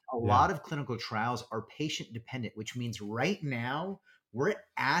 because a Yeah, lot of clinical trials are patient dependent, which means right now we're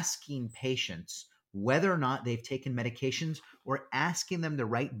asking patients whether or not they've taken medications, or asking them to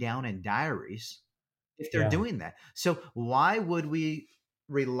write down in diaries if they're yeah, doing that. So why would we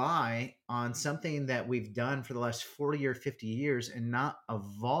rely on something that we've done for the last 40 or 50 years and not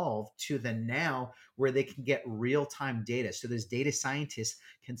evolve to the now where they can get real-time data, so those data scientists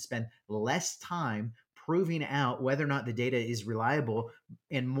can spend less time proving out whether or not the data is reliable,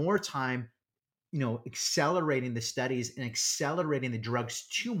 and more time accelerating the studies and accelerating the drugs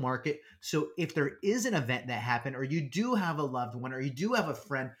to market. So if there is an event that happened, or you do have a loved one, or you do have a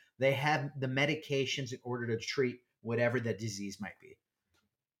friend, they have the medications in order to treat whatever the disease might be.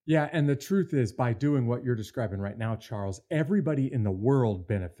 yeah. And the truth is, by doing what you're describing right now, Charles, everybody in the world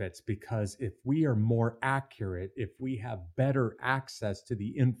benefits, because if we are more accurate, if we have better access to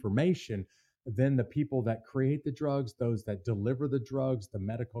the information, then the people that create the drugs, those that deliver the drugs, the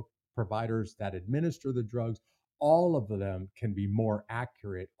medical providers that administer the drugs, all of them can be more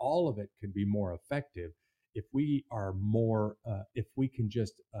accurate. All of it can be more effective if we are more, if we can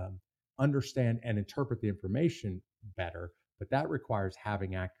just understand and interpret the information better. But that requires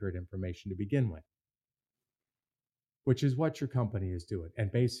having accurate information to begin with, which is what your company is doing. And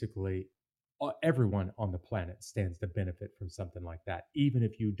basically, everyone on the planet stands to benefit from something like that, even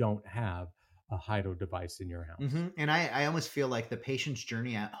if you don't have a HIDO device in your house. And I almost feel like the patient's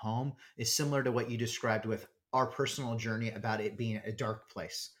journey at home is similar to what you described with our personal journey about it being a dark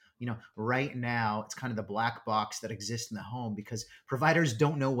place. Right now, it's kind of the black box that exists in the home because providers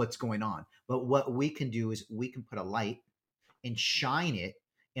don't know what's going on. But what we can do is we can put a light and shine it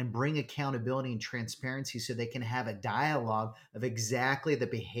and bring accountability and transparency, so they can have a dialogue of exactly the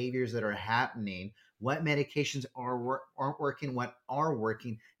behaviors that are happening, what medications aren't working, what are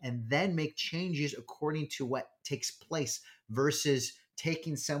working, and then make changes according to what takes place, versus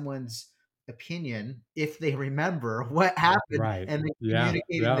taking someone's opinion if they remember what happened Right. and then Yeah.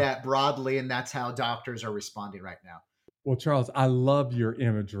 communicating Yeah. that broadly. And that's how doctors are responding right now. Well, Charles, I love your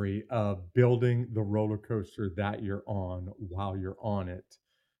imagery of building the roller coaster that you're on while you're on it.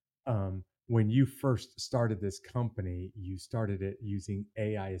 When you first started this company, you started it using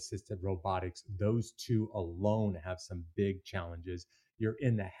AI assisted robotics. Those two alone have some big challenges. You're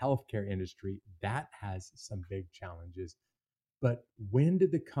in the healthcare industry, that has some big challenges. But when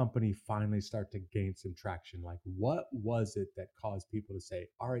did the company finally start to gain some traction? Like, what was it that caused people to say,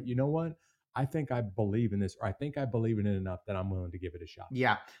 all right, you know what? I think I believe in this, or I think I believe in it enough that I'm willing to give it a shot.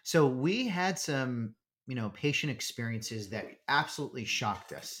 Yeah. So we had some, patient experiences that absolutely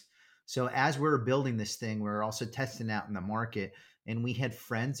shocked us. So as we were building this thing, we were also testing out in the market, and we had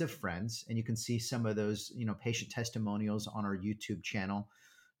friends of friends, and you can see some of those, patient testimonials on our YouTube channel,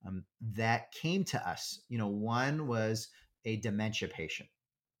 that came to us. One was a dementia patient.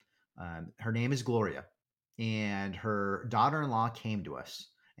 Her name is Gloria, and her daughter-in-law came to us,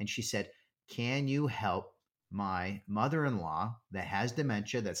 and she said, "Can you help my mother-in-law that has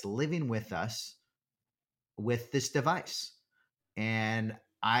dementia, that's living with us, with this device?" And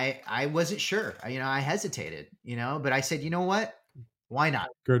I wasn't sure. I hesitated, but I said, "You know what? Why not?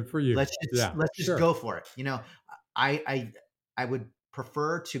 Good for you. Yeah, Let's just sure. go for it." I I I would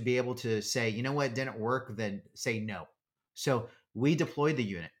prefer to be able to say, "You know what, didn't work," than say no. So we deployed the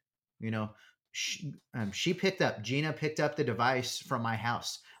unit. You know, she picked up Gina picked up the device from my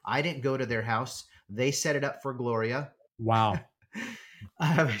house. I didn't go to their house. They set it up for Gloria. Wow.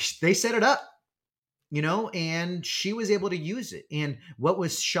 They set it up, and she was able to use it. And what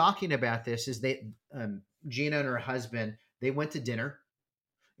was shocking about this is Gina and her husband, they went to dinner,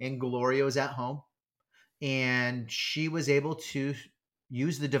 and Gloria was at home. and she was able to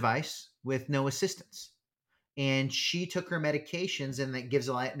use the device with no assistance. And she took her medications, and that gives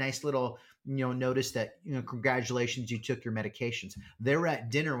a nice little notice that congratulations, you took your medications. They were at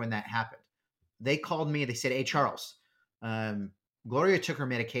dinner when that happened. They called me. They said, "Hey, Charles, um, Gloria took her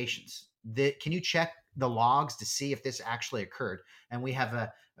medications. Can you check the logs to see if this actually occurred?" And we have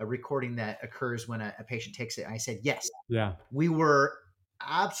a recording that occurs when a patient takes it. And I said, "Yes." Yeah. We were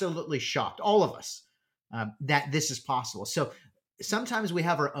absolutely shocked, all of us, that this is possible. So sometimes we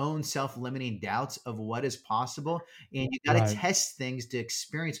have our own self-limiting doubts of what is possible, and you got to Right. test things to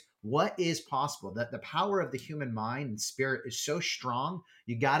experience what is possible. That the power of the human mind and spirit is so strong.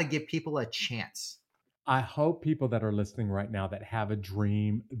 You got to give people a chance. I hope people that are listening right now that have a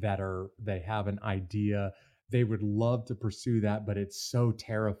dream, they have an idea, they would love to pursue that, but it's so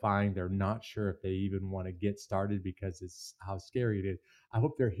terrifying. They're not sure if they even want to get started because it's how scary it is. I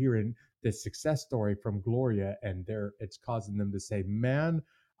hope they're hearing this success story from Gloria, and it's causing them to say, "Man,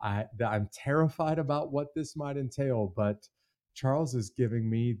 I'm terrified about what this might entail, but Charles is giving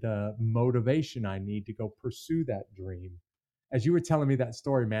me the motivation I need to go pursue that dream." As you were telling me that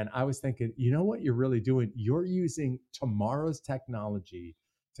story, man, I was thinking, you know what you're really doing? You're using tomorrow's technology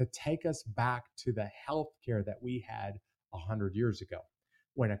to take us back to the healthcare that we had 100 years ago.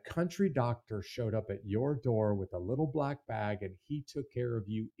 When a country doctor showed up at your door with a little black bag and he took care of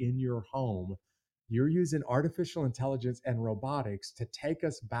you in your home, you're using artificial intelligence and robotics to take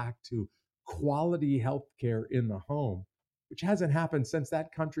us back to quality healthcare in the home, which hasn't happened since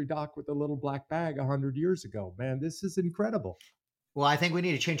that country doc with the little black bag 100 years ago. Man, this is incredible. Well, I think we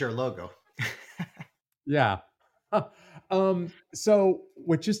need to change our logo. Yeah. So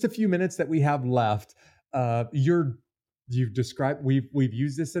with just a few minutes that we have left, you've described, we've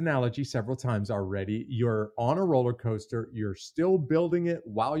used this analogy several times already. You're on a roller coaster, you're still building it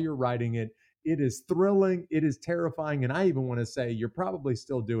while you're riding it. It is thrilling, it is terrifying, and I even want to say you're probably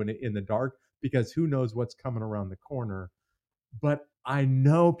still doing it in the dark because who knows what's coming around the corner. But I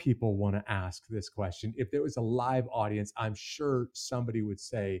know people want to ask this question. If there was a live audience, I'm sure somebody would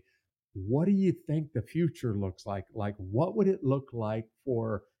say, what do you think the future looks like? Like, what would it look like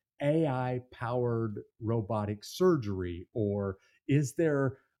for AI powered robotic surgery? Or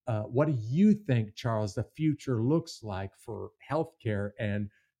what do you think, Charles, the future looks like for healthcare and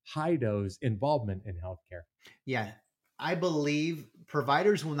HIDO's involvement in healthcare? Yeah. I believe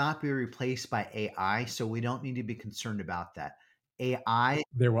providers will not be replaced by AI, so we don't need to be concerned about that. AI,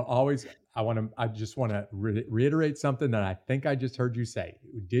 There will always, I just want to reiterate something that I think I just heard you say.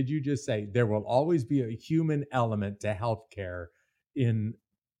 Did you just say there will always be a human element to healthcare in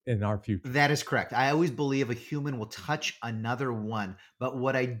in our future? that is correct. I always believe a human will touch another one. But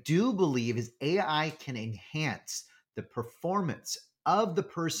what I do believe is AI can enhance the performance of the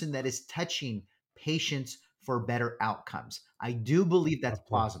person that is touching patients for better outcomes. I do believe that's Of course.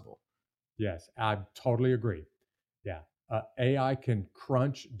 plausible. Yes, I totally agree. Yeah. AI can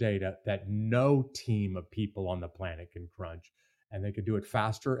crunch data that no team of people on the planet can crunch, and they can do it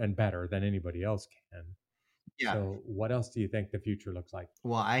faster and better than anybody else can. Yeah. So, what else do you think the future looks like?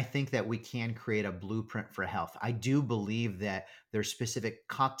 Well, I think that we can create a blueprint for health. I do believe that there's specific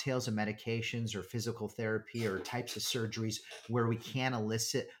cocktails of medications or physical therapy or types of surgeries where we can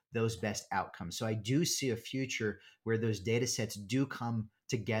elicit those best outcomes. So I do see a future where those data sets do come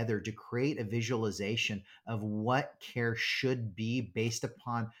together to create a visualization of what care should be based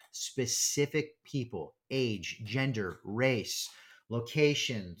upon specific people, age, gender, race,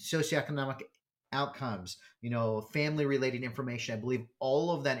 location, socioeconomic outcomes, family related information. I believe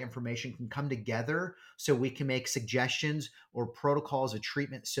all of that information can come together so we can make suggestions or protocols of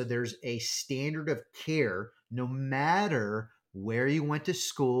treatment. So there's a standard of care no matter where you went to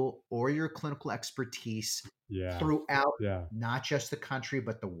school or your clinical expertise Yeah. throughout Yeah. not just the country,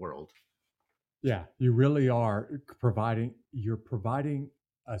 but the world. Yeah, you really are you're providing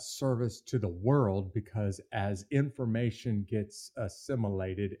a service to the world because as information gets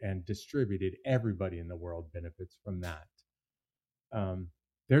assimilated and distributed, everybody in the world benefits from that. Um,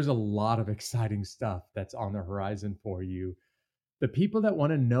 there's a lot of exciting stuff that's on the horizon for you. The people that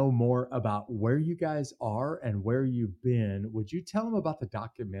want to know more about where you guys are and where you've been, would you tell them about the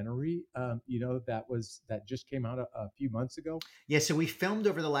documentary? That just came out a few months ago. Yeah, so we filmed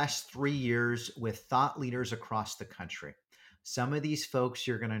over the last 3 years with thought leaders across the country. Some of these folks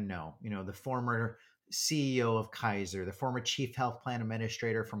you're going to know, the former CEO of Kaiser, the former chief health plan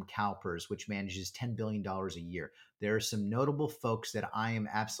administrator from CalPERS, which manages $10 billion a year. There are some notable folks that I am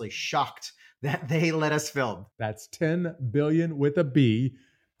absolutely shocked that they let us film. That's 10 billion with a B.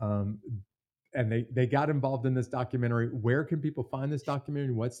 Um, and they got involved in this documentary. Where can people find this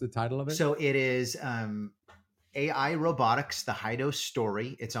documentary? What's the title of it? So it is AI Robotics, the Heido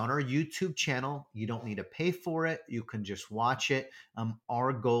Story. It's on our YouTube channel. You don't need to pay for it. You can just watch it.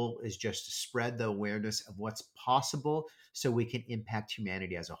 Our goal is just to spread the awareness of what's possible so we can impact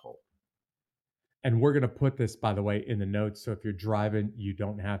humanity as a whole. And we're going to put this, by the way, in the notes. So if you're driving, you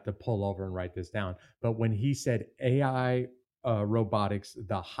don't have to pull over and write this down. But when he said AI robotics,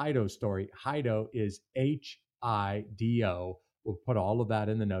 the Heido story, Heido is Hido. We'll put all of that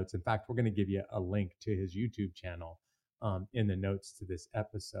in the notes. In fact, we're going to give you a link to his YouTube channel in the notes to this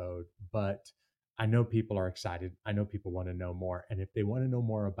episode. But I know people are excited. I know people want to know more. And if they want to know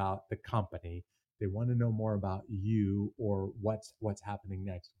more about the company, they want to know more about you or what's happening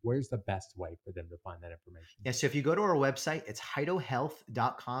next, where's the best way for them to find that information? Yeah, so if you go to our website, it's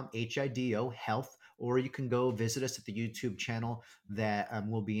hidohealth.com, Hido health, or you can go visit us at the YouTube channel that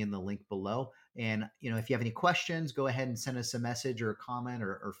will be in the link below. And, if you have any questions, go ahead and send us a message or a comment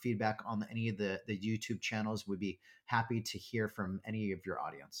or feedback on any of the YouTube channels. We'd be happy to hear from any of your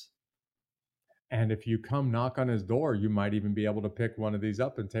audience. And if you come knock on his door, you might even be able to pick one of these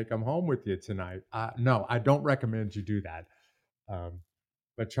up and take them home with you tonight. No, I don't recommend you do that.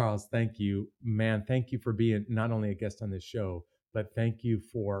 But Charles, thank you, man. Thank you for being not only a guest on this show, but thank you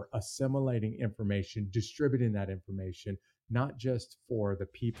for assimilating information, distributing that information, not just for the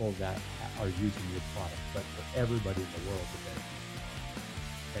people that are using your product, but for everybody in the world today.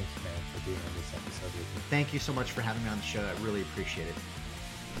 Thanks, man, for being on this episode with me. Thank you so much for having me on the show. I really appreciate it.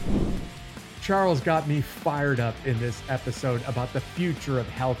 Charles got me fired up in this episode about the future of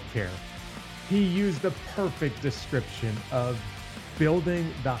healthcare. He used the perfect description of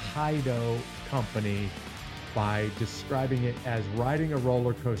building the Heido company by describing it as riding a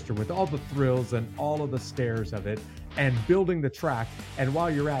roller coaster with all the thrills and all of the stairs of it, and building the track. And while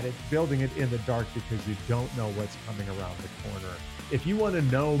you're at it, building it in the dark because you don't know what's coming around the corner. If you want to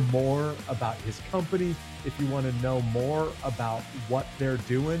know more about his company, if you want to know more about what they're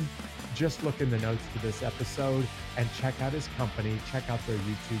doing, just look in the notes to this episode and check out his company, check out their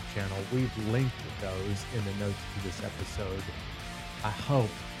YouTube channel. We've linked those in the notes to this episode. I hope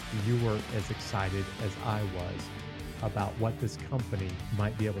you were as excited as I was about what this company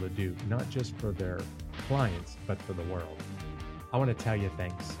might be able to do, not just for their clients, but for the world. I want to tell you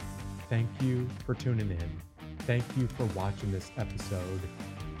thanks. Thank you for tuning in. Thank you for watching this episode.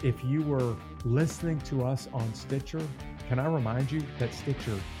 If you were listening to us on Stitcher, can I remind you that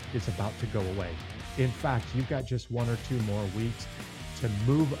Stitcher is about to go away. In fact, you've got just 1 or 2 more weeks to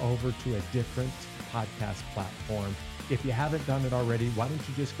move over to a different podcast platform. If you haven't done it already, why don't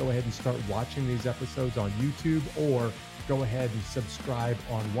you just go ahead and start watching these episodes on YouTube, or go ahead and subscribe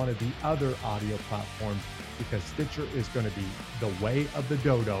on one of the other audio platforms, because Stitcher is going to be the way of the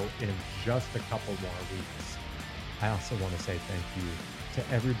dodo in just a couple more weeks. I also want to say thank you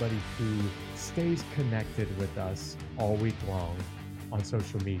to everybody who stays connected with us all week long on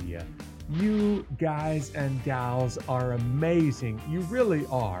social media. You guys and gals are amazing. You really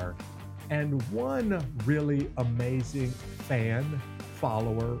are. And one really amazing fan,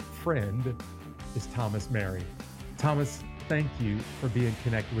 follower, friend is Thomas Mary. Thomas, thank you for being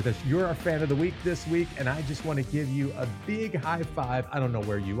connected with us. You're our fan of the week this week, and I just want to give you a big high five. I don't know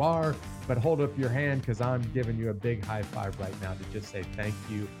where you are, but hold up your hand, because I'm giving you a big high five right now to just say thank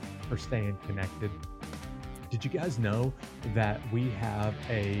you for staying connected. Did you guys know that we have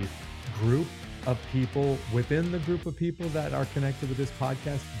a group of people within the group of people that are connected with this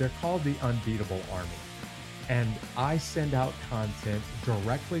podcast? They're called the Unbeatable Army. And I send out content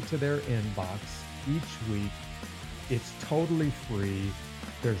directly to their inbox each week. It's totally free.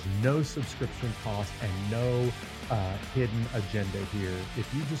 There's no subscription cost and no hidden agenda here.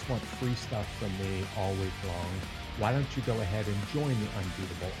 If you just want free stuff from me all week long, why don't you go ahead and join the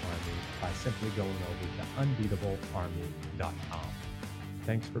Unbeatable Army by simply going over to unbeatablearmy.com.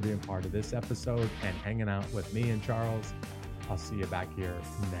 Thanks for being part of this episode and hanging out with me and Charles. I'll see you back here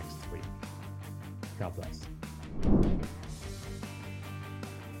next week. God bless.